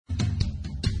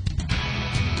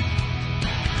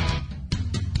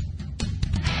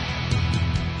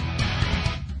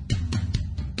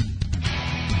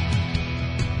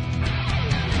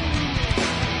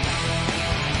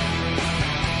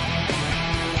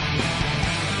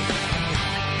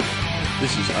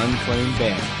This is Unclaimed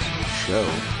Bands, show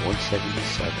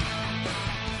 177.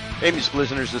 Hey, music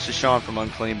listeners, this is Sean from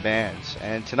Unclaimed Bands,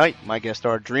 and tonight my guests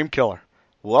are Dreamkiller.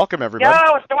 Welcome, everybody.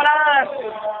 Yo, what's going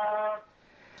on?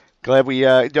 Glad we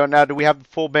don't now. Do we have the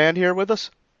full band here with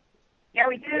us? Yeah,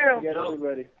 we do. Yeah,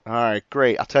 everybody. All right,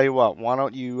 great. I'll tell you what. Why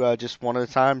don't you just one at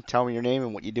a time tell me your name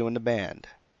and what you do in the band?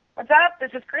 What's up?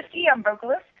 This is Christy. I'm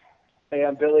vocalist. Hey,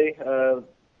 I'm Billy,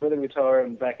 rhythm guitar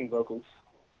and backing vocals.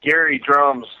 Gary,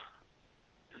 drums.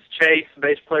 This is Chase,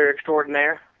 bass player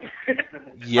extraordinaire.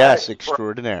 Yes,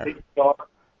 extraordinaire.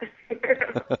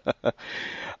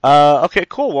 Okay,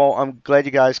 cool. Well, I'm glad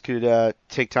you guys could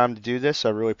take time to do this. I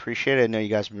really appreciate it. I know you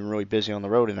guys have been really busy on the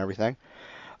road and everything.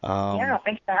 Yeah,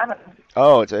 thanks for having us.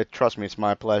 Oh, trust me, it's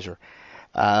my pleasure.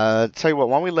 Tell you what,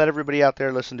 why don't we let everybody out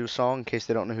there listen to a song in case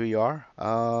they don't know who you are?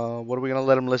 What are we going to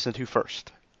let them listen to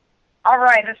first? All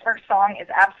right, this first song is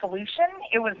Absolution.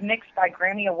 It was mixed by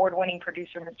Grammy Award-winning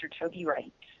producer Mr. Toby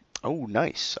Wright. Oh,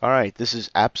 nice. All right, this is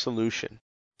Absolution.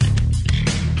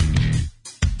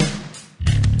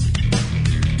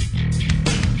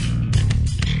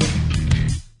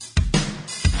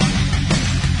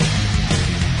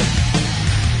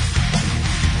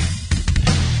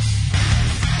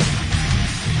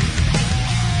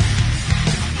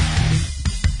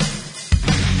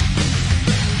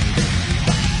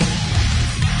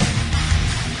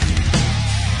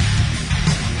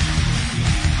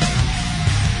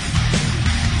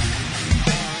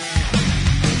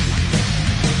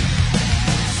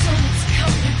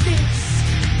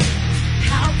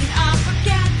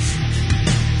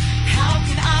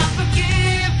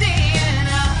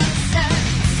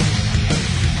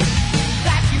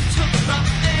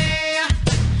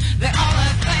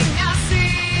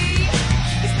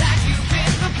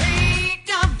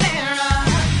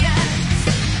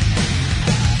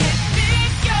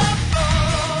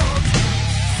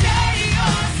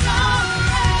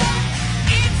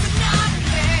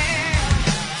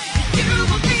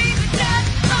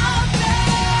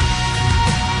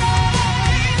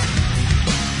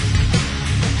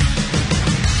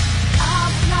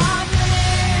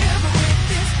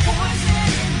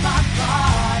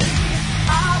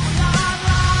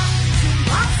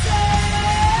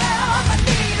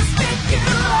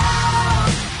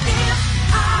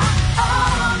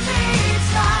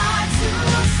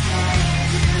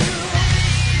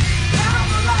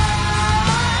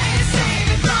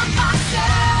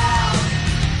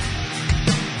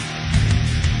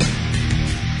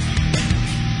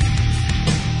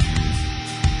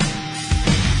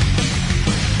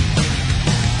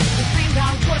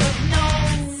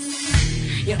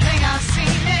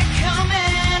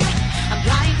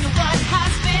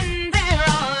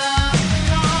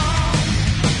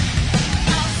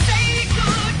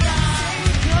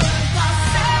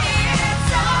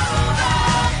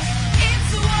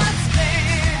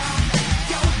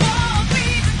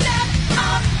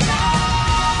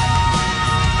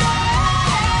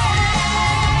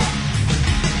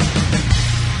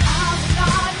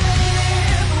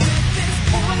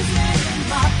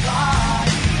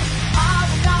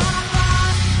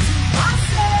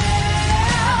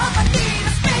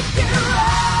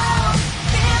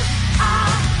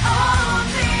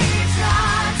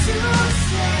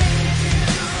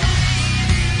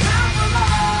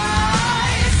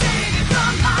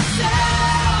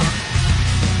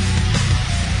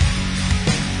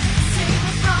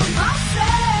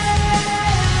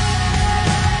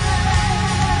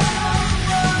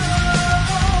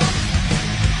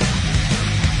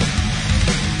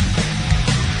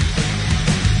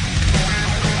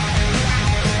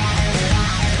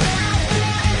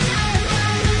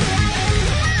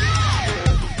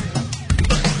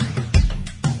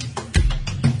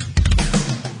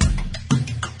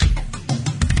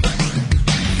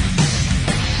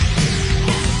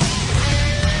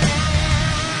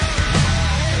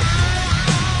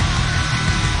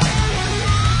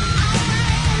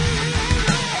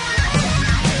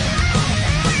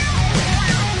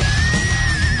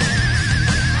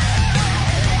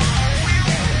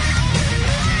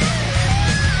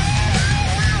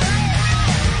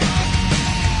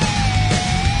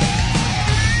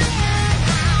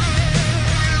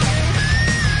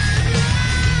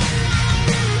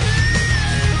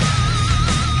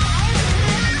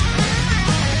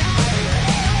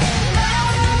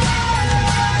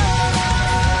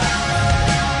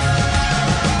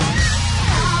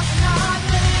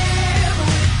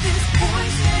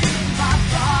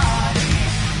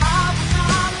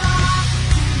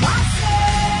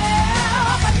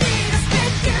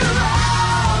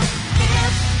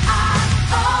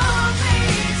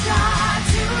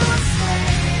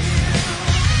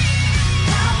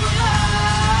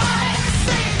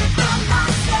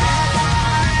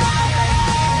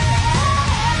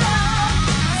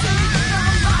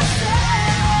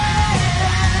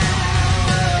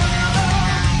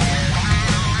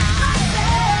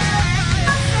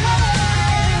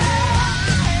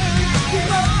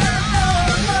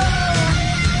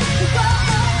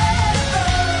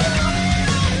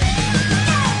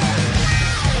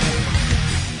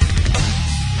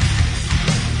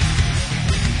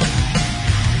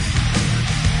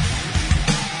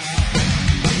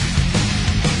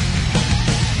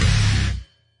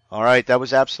 All right, that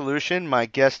was Absolution. My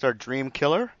guest are Dream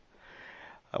Killer.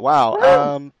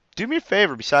 Wow. Do me a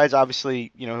favor. Besides,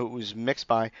 obviously, who it was mixed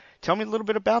by. Tell me a little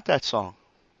bit about that song.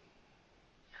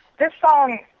 This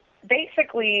song,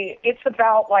 basically, it's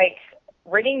about like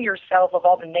ridding yourself of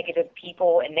all the negative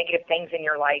people and negative things in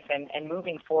your life and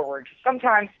moving forward.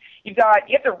 Sometimes you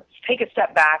have to take a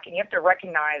step back and you have to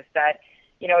recognize that,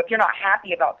 if you're not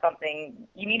happy about something,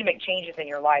 you need to make changes in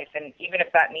your life. And even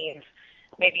if that means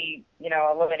maybe,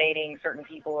 eliminating certain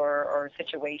people or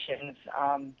situations,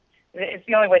 it's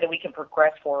the only way that we can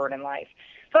progress forward in life.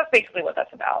 So that's basically what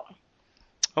that's about.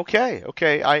 Okay.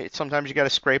 Sometimes you got to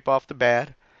scrape off the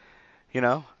bad,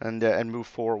 and move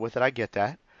forward with it. I get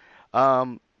that.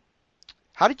 How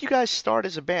did you guys start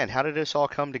as a band? How did this all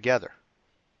come together?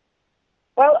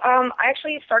 Well, I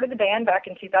actually started the band back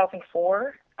in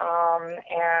 2004,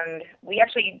 and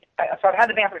so I've had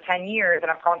the band for 10 years, and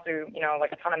I've gone through,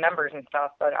 like a ton of members and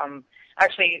stuff, but I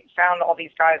actually found all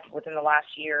these guys within the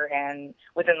last year, and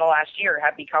within the last year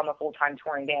have become a full-time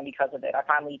touring band because of it. I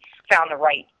finally found the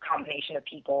right combination of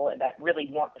people that really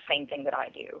want the same thing that I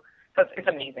do. So it's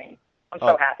amazing. I'm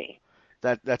so happy.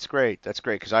 That's great. That's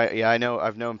great because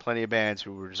I've known plenty of bands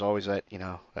who were just always that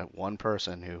one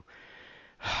person who,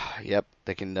 yep,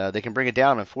 they can bring it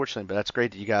down, unfortunately. But that's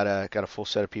great that you got a full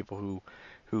set of people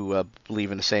who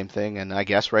believe in the same thing. And I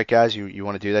guess, right, guys, you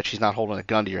want to do that. She's not holding a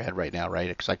gun to your head right now, right?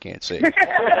 Because I can't see.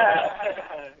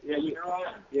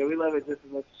 Yeah, we love it just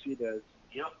as much as she does.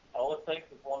 Yep. All it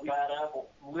takes is one bad apple.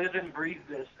 Live and breathe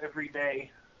this every day.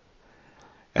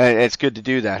 And it's good to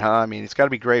do that, huh? I mean, it's got to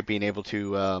be great being able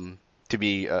to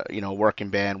be a working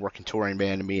band, working touring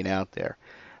band, and being out there,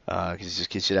 because it just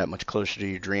gets you that much closer to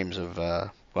your dreams of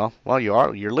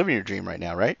you're living your dream right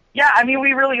now, right? Yeah, I mean,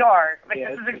 we really are.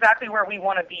 This is exactly where we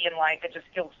want to be in life. It just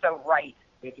feels so right.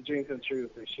 It's a dream come true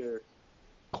for sure.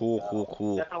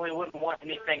 Cool. Definitely wouldn't want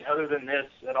anything other than this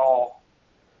at all.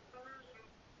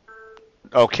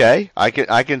 Okay, I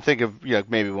can think of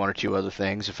maybe one or two other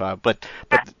things but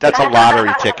that's a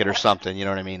lottery ticket or something. You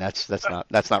know what I mean? That's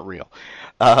not real.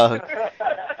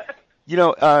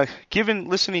 Given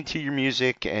listening to your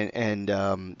music and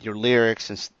your lyrics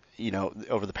and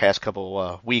over the past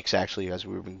couple weeks actually as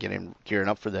we've been gearing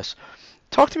up for this,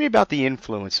 talk to me about the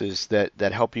influences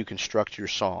that help you construct your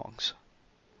songs.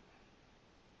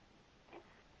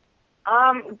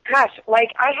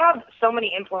 I have so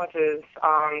many influences,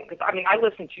 because, I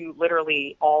listen to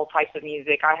literally all types of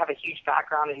music. I have a huge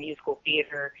background in musical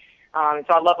theater, so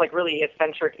I love, really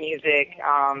eccentric music.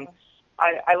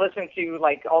 I listen to,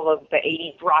 all of the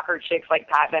 80s rocker chicks like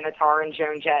Pat Benatar and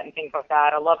Joan Jett and things like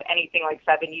that. I love anything like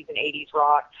 70s and 80s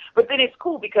rock. But then it's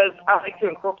cool because I like to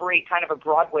incorporate kind of a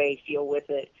Broadway feel with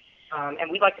it, and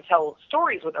we like to tell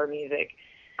stories with our music.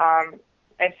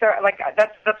 And so,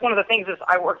 that's one of the things is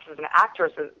I worked as an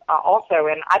actress also,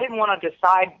 and I didn't want to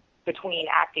decide between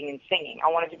acting and singing. I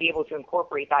wanted to be able to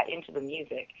incorporate that into the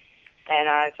music.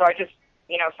 And so I just,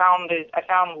 I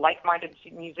found like-minded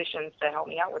musicians to help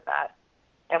me out with that.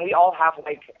 And we all have,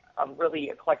 a really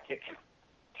eclectic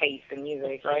taste in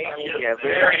music, right?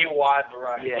 Very wide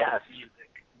variety of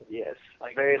music. Yes.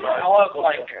 Very large. I love,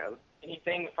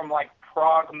 anything from,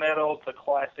 prog metal to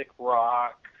classic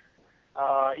rock.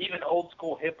 Even old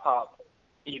school hip hop,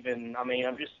 even.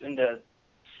 I'm just into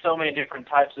so many different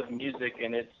types of music,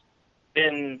 and it's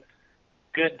been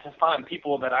good to find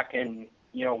people that I can,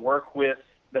 work with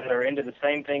that are into the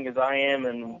same thing as I am.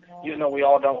 And even though we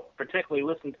all don't particularly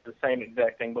listen to the same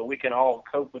exact thing, but we can all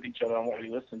cope with each other on what we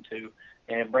listen to,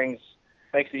 and it makes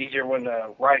it easier when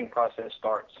the writing process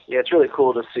starts. Yeah, it's really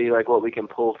cool to see what we can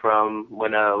pull from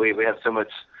when we have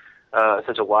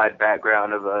such a wide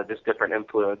background of just different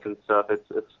influence and stuff.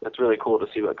 It's really cool to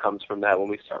see what comes from that when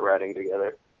we start writing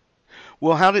together.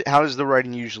 Well, how does the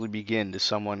writing usually begin? Does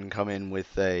someone come in with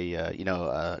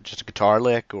just a guitar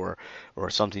lick or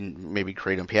something, maybe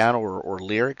create on piano or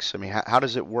lyrics? I mean, how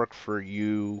does it work for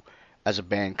you as a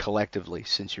band collectively,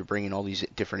 since you're bringing all these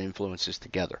different influences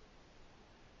together?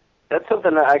 That's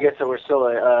something that I guess that we're still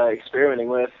experimenting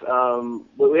with.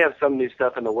 We have some new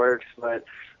stuff in the works, but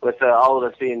with all of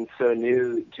us being so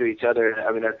new to each other,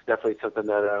 that's definitely something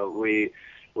that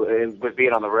with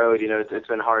being on the road, it's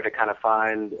been hard to kind of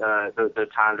find the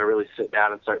time to really sit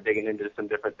down and start digging into some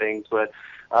different things. But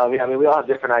we all have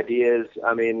different ideas.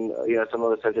 Some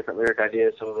of us have different lyric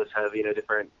ideas. Some of us have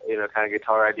different kind of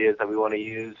guitar ideas that we want to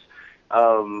use. A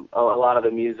lot of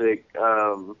the music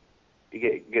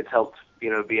gets helped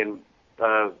being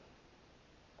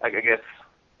I guess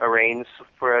arranged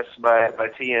for us by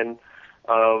Tian,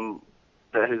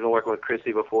 that who's been working with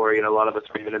Chrissy before. A lot of us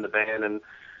were even in the band, and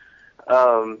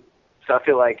so I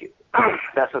feel like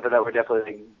that's something that we're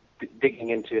definitely digging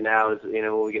into now is,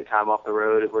 when we get time off the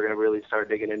road, we're going to really start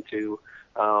digging into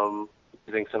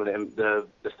using some of the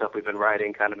stuff we've been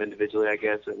writing kind of individually, I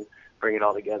guess, and bring it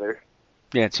all together.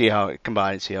 Yeah, and see how it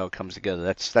combines, see how it comes together.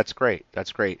 That's great.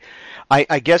 That's great.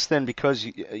 I guess then because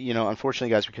unfortunately,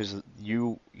 guys, because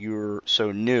you're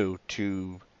so new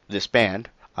to this band,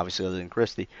 obviously other than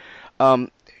Christy.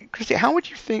 Christy, how would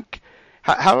you think?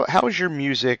 How is your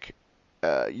music,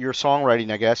 your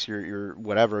songwriting, I guess, your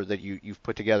whatever that you've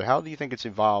put together? How do you think it's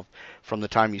evolved from the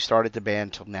time you started the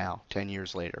band till now, 10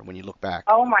 years later, when you look back?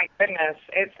 Oh my goodness,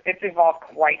 it's evolved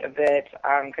quite a bit.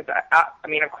 Because I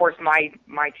mean, of course, my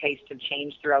tastes have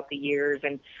changed throughout the years,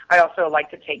 and I also like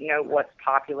to take note what's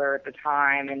popular at the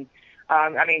time. And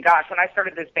I mean, gosh, when I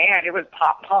started this band, it was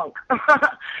pop punk.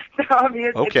 So I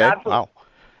mean, it's Wow.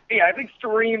 Yeah, it's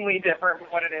extremely different from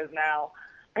what it is now.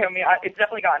 I mean, it's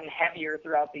definitely gotten heavier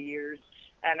throughout the years.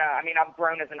 And I mean, I've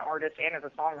grown as an artist and as a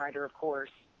songwriter, of course.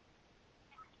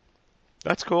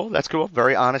 That's cool. That's cool.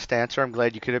 Very honest answer. I'm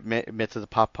glad you could admit to the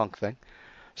pop punk thing.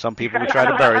 Some people would try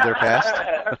to bury their past.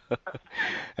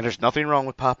 And there's nothing wrong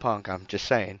with pop punk. I'm just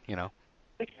saying, Not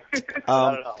at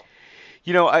all.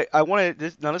 I want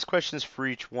to. Now, this question is for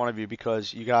each one of you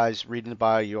because you guys reading the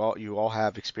bio, you all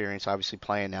have experience, obviously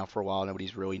playing now for a while.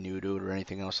 Nobody's really new to it or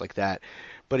anything else like that.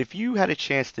 But if you had a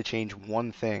chance to change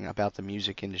one thing about the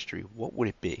music industry, what would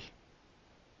it be?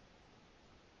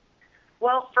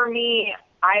 Well, for me,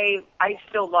 I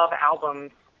still love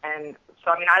albums, and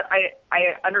so I mean,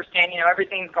 I understand,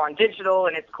 everything's gone digital,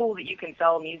 and it's cool that you can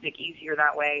sell music easier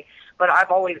that way. But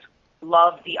I've always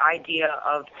loved the idea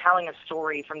of telling a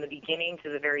story from the beginning to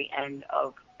the very end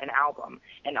of an album,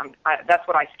 and that's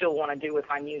what I still want to do with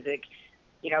my music,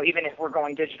 even if we're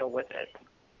going digital with it.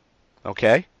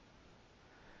 Okay.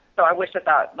 So I wish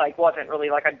that wasn't really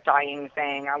like a dying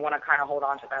thing. I want to kind of hold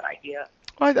on to that idea.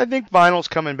 I think vinyl's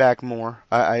coming back more.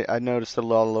 I noticed that a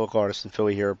lot of local artists in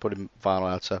Philly here are putting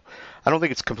vinyl out, so I don't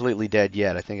think it's completely dead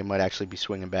yet. I think it might actually be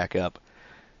swinging back up.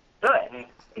 Good.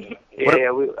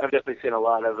 I've definitely seen a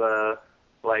lot of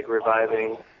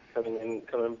reviving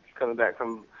coming back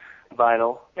from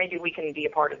vinyl. Maybe we can be a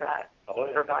part of that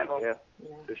revival. Yeah,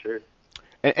 for sure.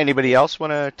 Anybody else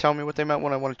want to tell me what they might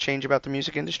want to change about the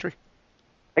music industry?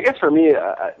 I guess for me,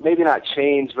 maybe not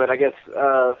change, but I guess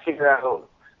figure out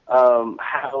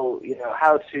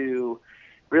how to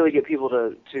really get people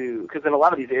to because in a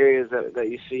lot of these areas that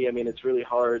you see, I mean, it's really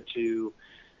hard to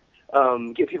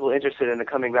get people interested in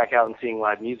coming back out and seeing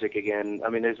live music again. I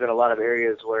mean, there's been a lot of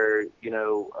areas where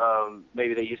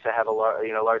maybe they used to have a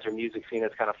larger music scene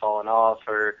that's kind of fallen off,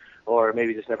 or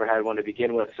maybe just never had one to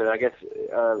begin with. So I guess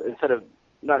instead of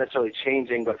not necessarily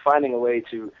changing, but finding a way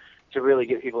to really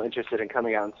get people interested in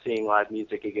coming out and seeing live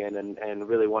music again and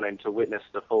really wanting to witness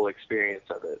the full experience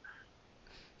of it.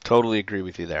 Totally agree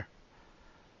with you there.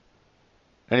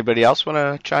 Anybody else want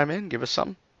to chime in? Give us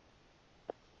something?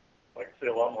 I'd like to see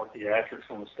a lot more theatrics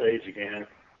on the stage again.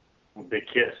 Big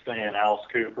Kit stand, Alice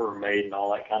Cooper, Maiden,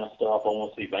 all that kind of stuff. I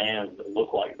want to see bands that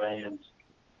look like bands.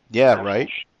 Yeah, right.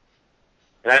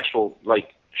 An actual,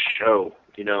 show,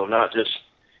 not just,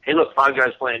 hey, look, five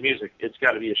guys playing music. It's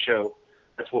got to be a show.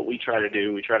 That's what we try to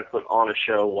do. We try to put on a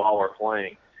show while we're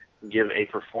playing and give a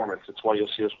performance. That's why you'll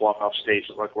see us walk off stage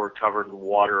like we're covered in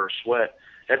water or sweat.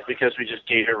 That's because we just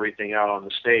gave everything out on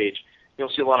the stage. You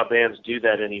don't see a lot of bands do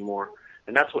that anymore.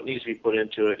 And that's what needs to be put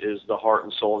into it is the heart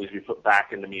and soul needs to be put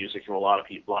back into music, and a lot of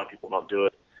people don't do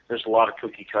it. There's a lot of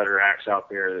cookie-cutter acts out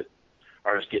there that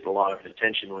are just getting a lot of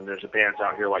attention when there's bands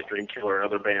out here like Dreamkiller and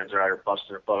other bands that are out here busting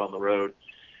their butt on the road,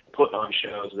 putting on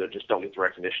shows that just don't get the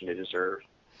recognition they deserve.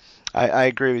 I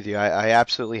agree with you. I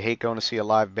absolutely hate going to see a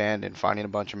live band and finding a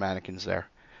bunch of mannequins there.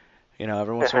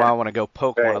 Every once in a while I want to go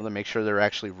poke one of them, make sure they're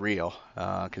actually real,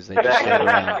 because they just stand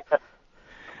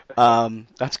around.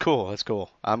 That's cool. That's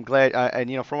cool. I'm glad.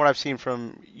 And from what I've seen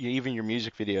from even your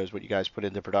music videos, what you guys put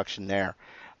into production there,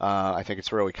 I think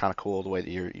it's really kind of cool the way that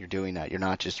you're doing that. You're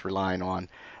not just relying on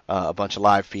a bunch of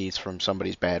live feeds from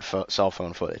somebody's bad cell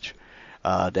phone footage.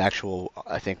 The actual,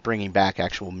 I think, bringing back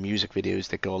actual music videos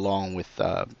that go along with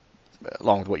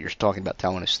what you're talking about,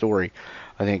 telling a story,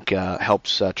 I think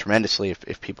helps tremendously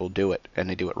if people do it and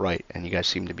they do it right. And you guys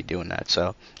seem to be doing that,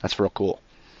 so that's real cool.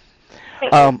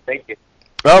 Thank you.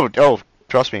 Oh,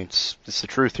 trust me, it's the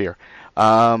truth here.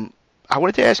 I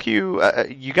wanted to ask you,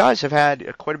 you guys have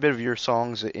had quite a bit of your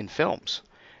songs in films,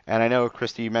 and I know,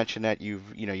 Christy, you mentioned that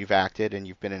you've acted and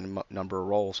you've been in a number of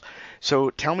roles. So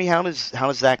tell me, how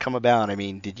does that come about? I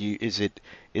mean, is it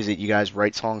you guys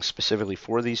write songs specifically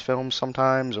for these films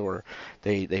sometimes, or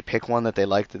they pick one that they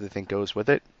like that they think goes with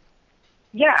it?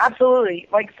 Yeah, absolutely.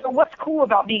 Like, so what's cool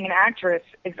about being an actress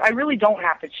is I really don't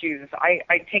have to choose.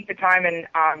 I take the time, and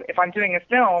if I'm doing a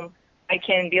film, I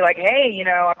can be like, hey, you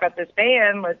know, I've got this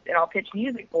band, and I'll pitch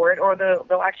music for it, or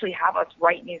they'll actually have us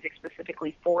write music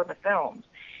specifically for the films.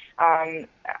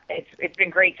 It's been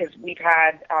great because we've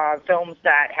had films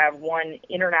that have won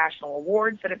international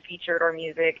awards that have featured our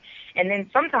music, and then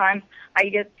sometimes I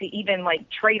get to even like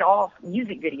trade off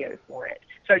music videos for it.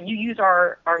 So you use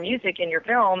our music in your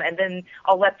film, and then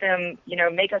I'll let them, you know,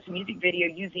 make us a music video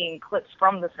using clips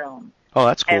from the film. Oh,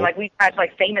 that's cool. And like we've had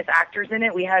like famous actors in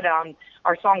it. We had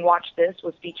our song "Watch This"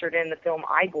 was featured in the film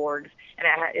Iborgs, and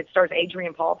it stars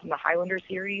Adrian Paul from the Highlander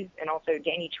series, and also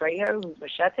Danny Trejo, who's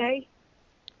Machete.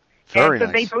 Very and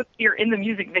so nice. they both appear in the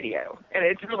music video, and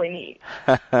it's really neat.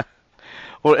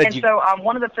 Well, So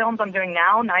one of the films I'm doing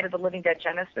now, Night of the Living Dead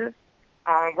Genesis,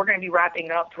 we're going to be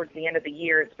wrapping up towards the end of the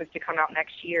year. It's supposed to come out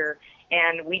next year,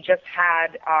 and we just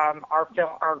had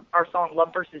our song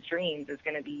 "Love versus Dreams" is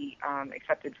going to be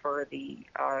accepted for the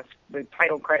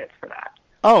title credits for that.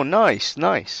 Oh, nice.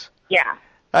 Yeah,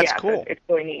 That's yeah, cool. So it's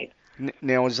really neat.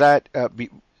 Now, is that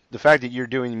the fact that you're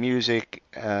doing music,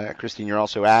 Christine? You're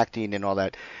also acting and all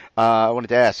that. I wanted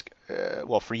to ask.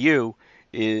 Well, for you,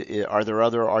 are there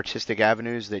other artistic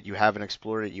avenues that you haven't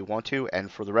explored that you want to?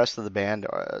 And for the rest of the band,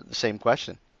 the same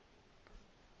question.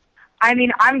 I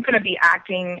mean, I'm going to be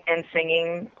acting and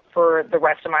singing for the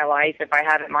rest of my life if I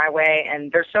have it my way.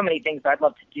 And there's so many things I'd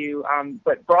love to do,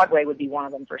 but Broadway would be one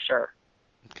of them for sure.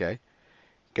 Okay.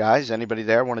 Guys, anybody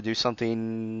there want to do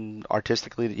something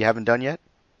artistically that you haven't done yet?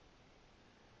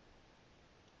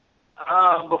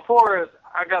 Before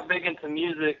I got big into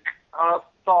music, I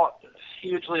thought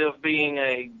hugely of being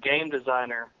a game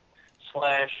designer /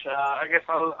 I guess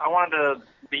I wanted to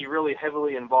be really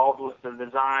heavily involved with the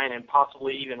design and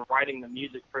possibly even writing the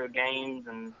music for games.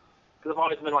 And because I've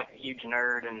always been like a huge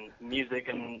nerd, and music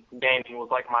and gaming was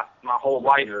like my whole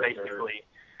life basically.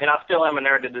 And I still am a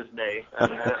nerd to this day.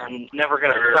 I'm never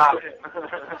going to stop.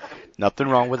 Nothing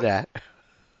wrong with that.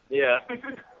 Yeah.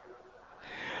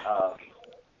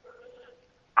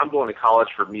 I'm going to college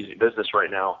for music business right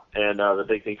now, and the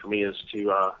big thing for me is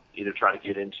to either try to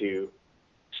get into,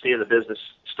 stay in the business,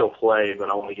 still play, but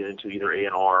I want to get into either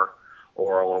A&R,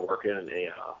 or I want to work in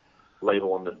a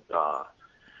label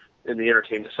in the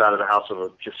entertainment side of the house of a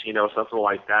casino, something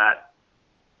like that,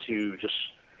 to just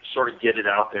sort of get it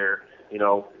out there, you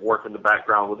know, work in the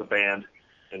background with a band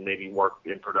and maybe work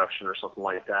in production or something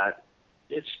like that.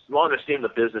 It's as long as I stay in the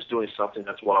business doing something,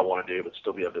 that's what I want to do, but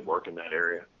still be able to work in that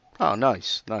area. Oh,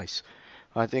 nice.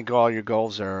 I think all your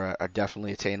goals are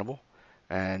definitely attainable,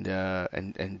 and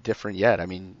different yet. I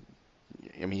mean,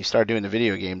 you start doing the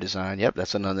video game design. Yep,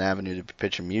 that's another avenue to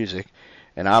pitch in music,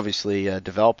 and obviously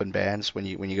developing bands. When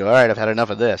you go, all right, I've had enough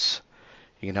of this.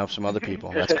 You can help some other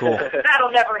people. That's cool.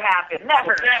 That'll never happen.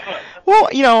 Never. Well,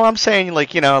 I'm saying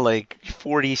like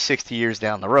 40, 60 years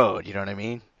down the road. You know what I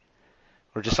mean?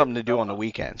 Or just something to do on the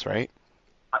weekends, right?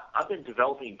 I've been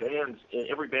developing bands.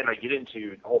 Every band I get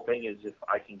into, the whole thing is if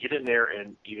I can get in there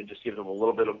and even just give them a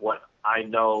little bit of what I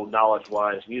know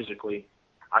knowledge-wise musically,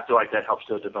 I feel like that helps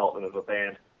the development of a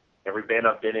band. Every band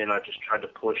I've been in, I've just tried to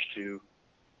push to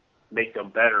make them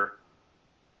better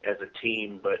as a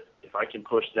team. But if I can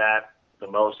push that the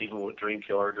most, even with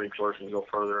Dreamkiller can go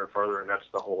further and further, and that's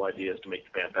the whole idea, is to make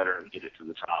the band better and get it to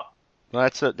the top. Well,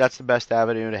 that's the best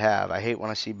avenue to have. I hate when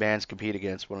I see bands compete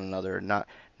against one another, not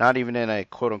even in a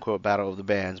quote unquote battle of the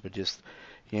bands, but just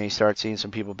you start seeing some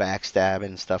people backstabbing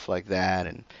and stuff like that,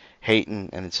 and hating,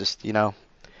 and it's just ain't no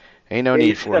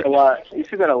need for it. You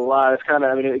see that a lot. It's kind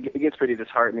of, it gets pretty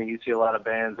disheartening. You see a lot of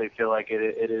bands, they feel like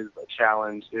it is a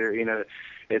challenge.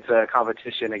 It's a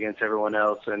competition against everyone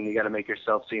else, and you got to make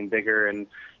yourself seem bigger and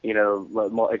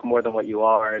more than what you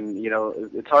are. And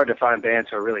it's hard to find bands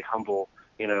who are really humble.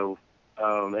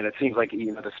 And it seems like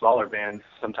the smaller bands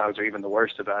sometimes are even the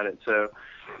worst about it. So.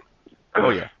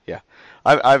 Oh yeah.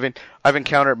 I've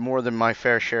encountered more than my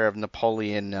fair share of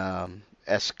Napoleon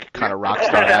esque kind of rock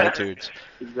star attitudes.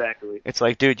 Exactly. It's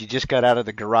like, dude, you just got out of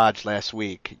the garage last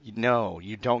week. No,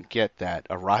 you don't get that.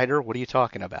 A rider? What are you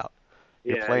talking about?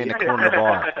 You're playing the corner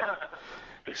bar.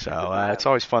 So it's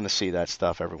always fun to see that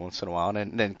stuff every once in a while,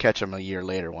 and then catch them a year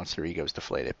later once their ego's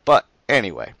deflated. But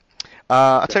anyway.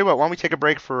 I'll tell you what, why don't we take a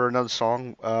break for another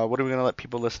song? What are we going to let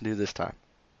people listen to this time?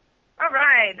 All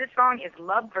right, this song is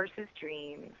Love versus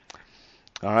Dreams.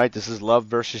 All right, this is Love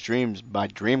versus Dreams by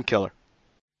Dreamkiller.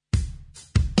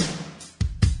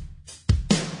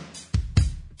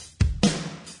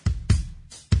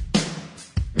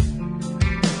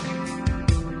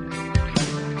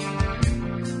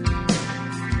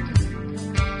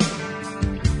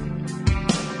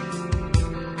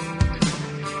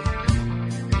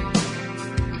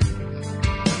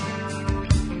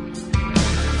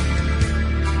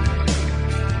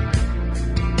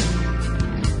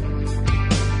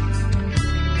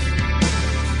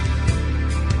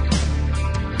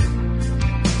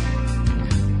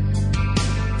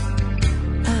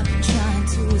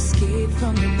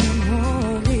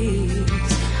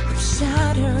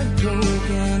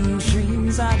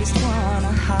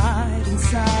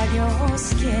 your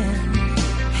skin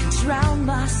and drown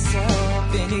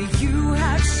myself in it. You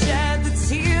have shed the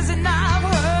tears and I've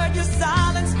heard your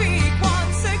silence speak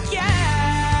once again.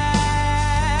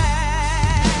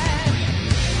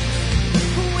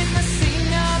 When the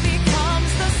singer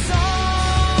becomes the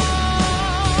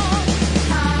song,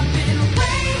 I've been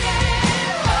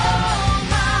waiting all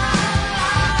my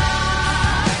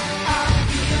life. I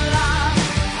feel I'm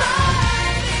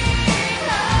fighting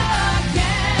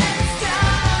against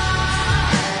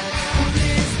time. What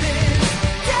is this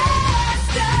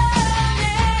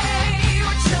destiny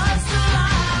or just a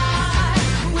lie?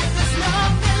 When there's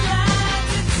nothing left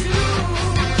to do,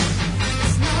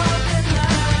 there's nothing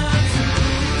left to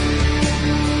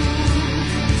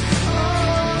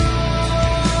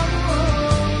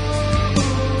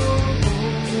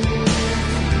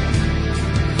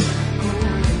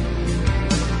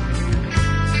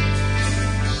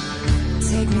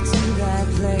Take me to that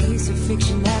place of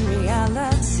fiction and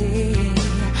reality.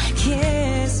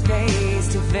 Kiss face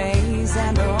to face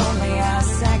and only a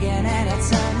second in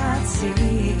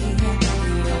eternity.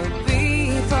 You'll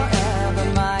be forever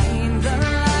mine. The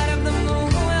light of the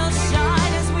moon will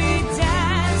shine as we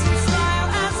dance and smile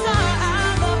as our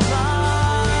alibi.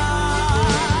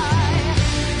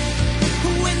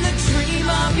 When the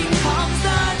dreamer becomes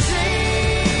the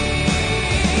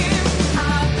dream,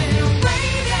 I've been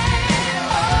waiting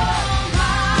all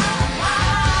my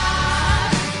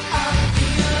life. I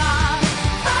feel I'm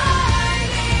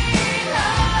fighting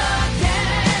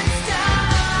against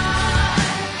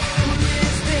time. What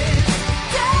is this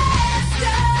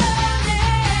destiny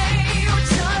or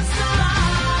just a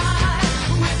lie?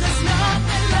 When there's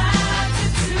nothing left to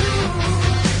do,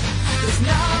 there's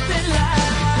nothing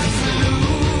left to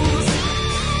lose.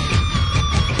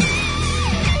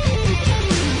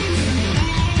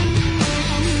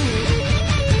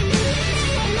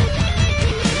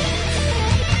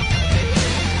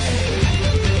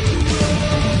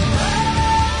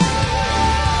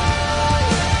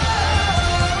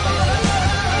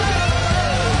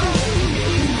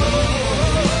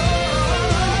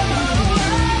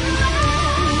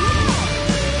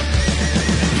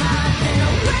 I've been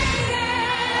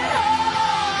waiting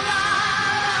all my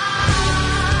life.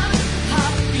 I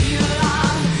feel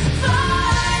I'm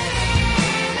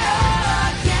fighting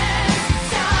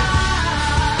against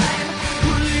time.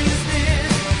 What is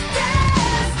this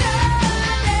destiny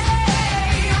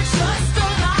or just a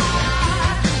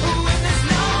lie? When there's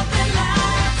nothing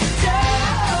left to do,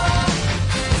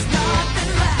 there's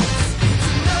nothing left to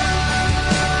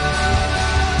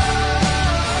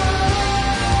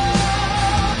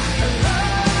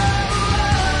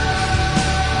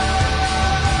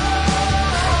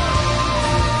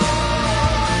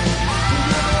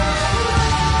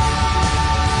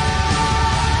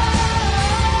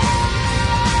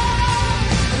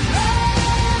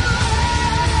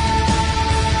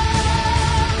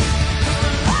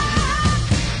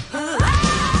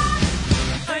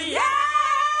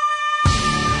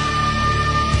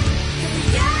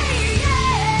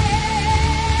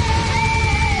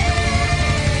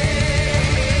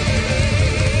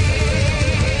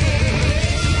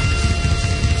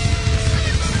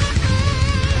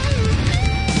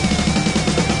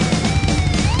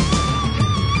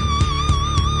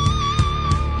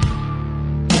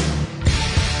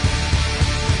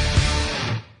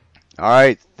All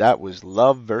right, that was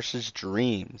Love versus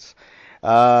Dreams.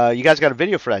 You guys got a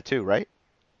video for that too, right?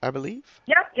 I believe.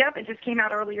 Yep. It just came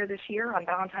out earlier this year on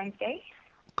Valentine's Day.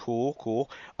 Cool,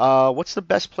 cool. What's the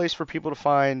best place for people to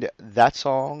find that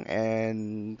song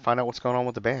and find out what's going on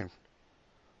with the band?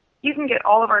 You can get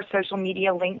all of our social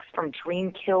media links from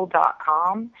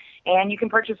dreamkill.com, and you can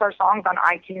purchase our songs on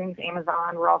iTunes,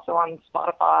 Amazon. We're also on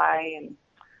Spotify and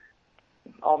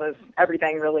all those,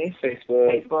 everything really.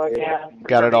 Facebook, yeah.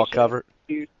 Got it all covered?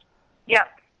 Yep.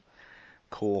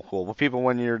 Cool, cool. Well, people,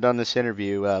 when you're done this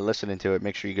interview, listening to it,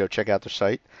 make sure you go check out their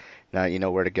site. Now you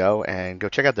know where to go, and go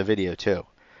check out the video too.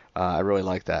 I really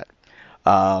like that.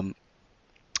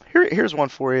 Here's one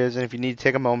for you, and if you need to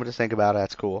take a moment to think about it,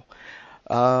 that's cool.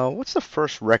 What's the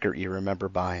first record you remember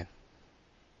buying?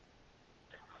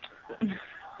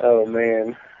 Oh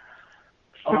man.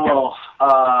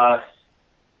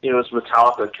 It was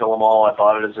Metallica, Kill 'Em All. I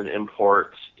bought it as an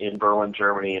import in Berlin,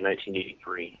 Germany in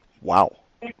 1983. Wow.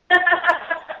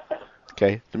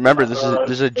 Okay. Remember, this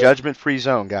is a judgment-free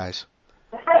zone, guys.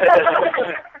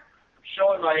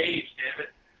 Showing my age, damn it.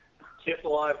 Kiss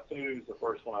Alive 2 is the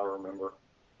first one I remember.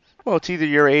 Well, it's either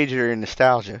your age or your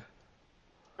nostalgia.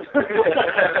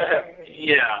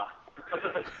 Yeah.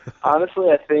 Honestly,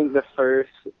 I think the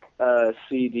first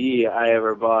CD I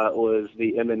ever bought was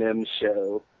the Eminem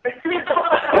Show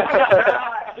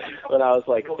When I was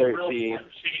like 13.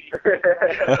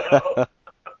 God,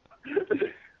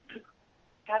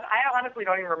 I honestly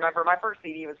don't even remember. My first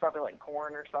CD was probably like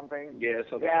Korn or something. Yeah,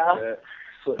 something Yeah. like that.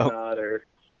 Slipknot or...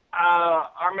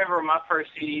 I remember my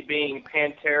first CD being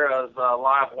Pantera's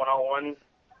Live 101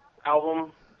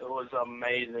 album. It was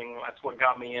amazing. That's what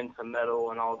got me into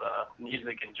metal and all the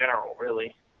music in general,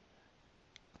 really.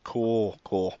 Cool.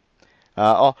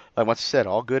 Like once I said,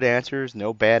 all good answers,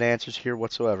 no bad answers here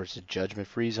whatsoever. It's a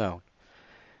judgment-free zone.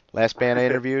 Last band I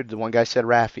interviewed, the one guy said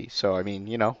Raffi. So, I mean,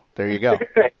 there you go.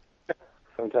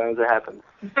 Sometimes it happens.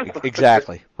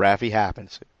 Exactly. Raffi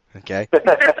happens. Okay?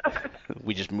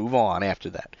 We just move on after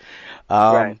that.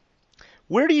 Right.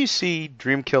 Where do you see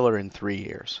Dreamkiller in 3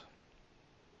 years?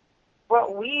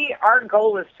 Well, our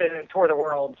goal is to tour the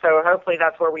world, so hopefully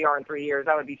that's where we are in 3 years.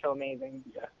 That would be so amazing.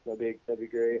 Yeah, that'd be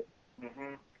great.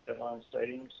 Mm-hmm. Headline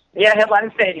stadiums. Yeah,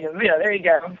 headline stadiums. Yeah, there you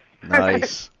go.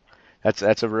 Nice.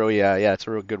 That's a real it's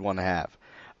a real good one to have.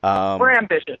 We're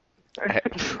ambitious.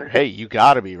 Hey, you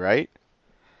gotta be, right?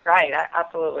 Right,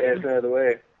 absolutely. Yeah, there's no other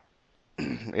way.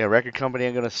 Yeah, record company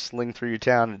ain't gonna sling through your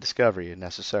town and discover you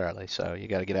necessarily. So you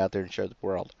got to get out there and show the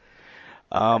world.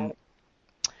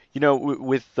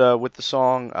 With the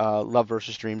song "Love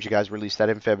vs. Dreams," you guys released that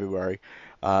in February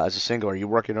as a single. Are you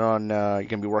working on? You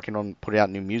gonna be working on putting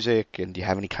out new music? And do you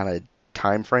have any kind of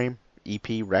time frame?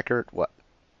 EP, record, what?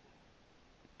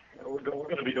 We're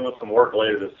going to be doing some work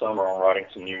later this summer on writing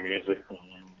some new music. And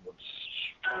let's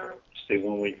see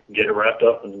when we get it wrapped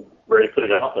up and ready to put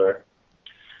it out there.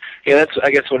 Yeah, that's,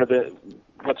 I guess,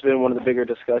 what's been one of the bigger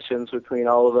discussions between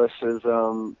all of us is,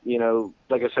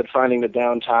 like I said, finding the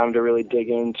downtime to really dig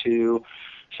into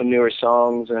some newer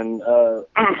songs and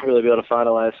really be able to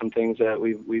finalize some things that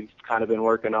we've kind of been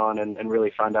working on and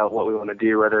really find out what we want to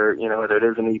do, whether it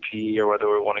is an EP or whether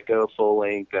we want to go full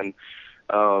length. And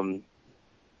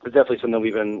it's definitely something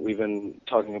we've been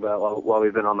talking about while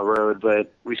we've been on the road.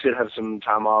 But we should have some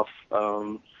time off,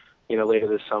 later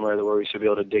this summer where we should be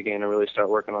able to dig in and really start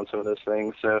working on some of those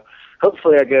things. So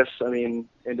hopefully, I guess, end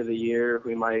of the year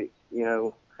we might,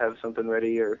 have something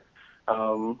ready or.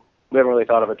 We haven't really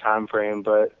thought of a time frame,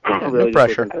 but really no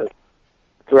pressure.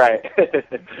 Right.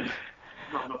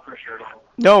 No pressure at all.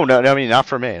 No, I mean, not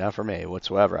for me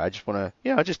whatsoever. I just want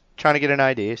to, just trying to get an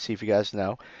idea, see if you guys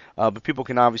know. But people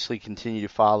can obviously continue to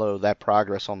follow that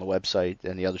progress on the website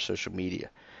and the other social media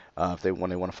when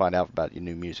they want to find out about your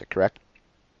new music, correct?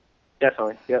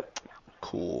 Definitely, yep.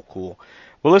 Cool.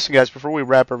 Well, listen, guys, before we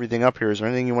wrap everything up here, is there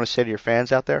anything you want to say to your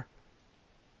fans out there?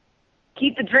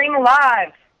 Keep the dream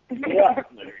alive. Yeah.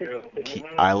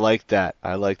 I like that.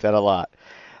 I like that a lot.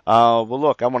 Well,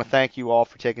 look, I want to thank you all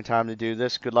for taking time to do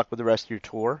this. Good luck with the rest of your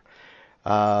tour.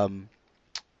 And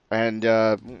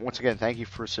once again, thank you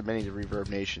for submitting to Reverb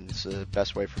Nation. It's the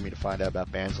best way for me to find out about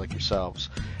bands like yourselves,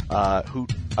 who,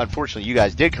 unfortunately, you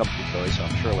guys did come to Philly, so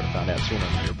I'm sure I would have found out sooner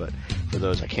or later, but for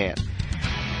those, I can't.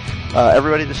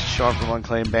 Everybody, this is Sean from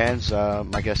Unclaimed Bands.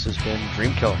 My guest has been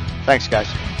Dreamkiller. Thanks, guys.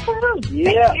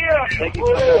 Yeah. Thank you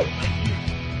so much.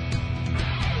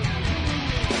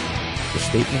 The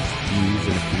statements, views,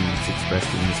 and opinions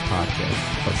expressed in this podcast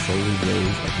are solely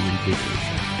those of the individuals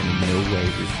and in no way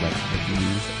reflect the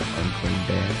views of Unclaimed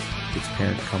Bands, its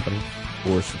parent company,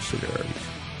 or subsidiaries.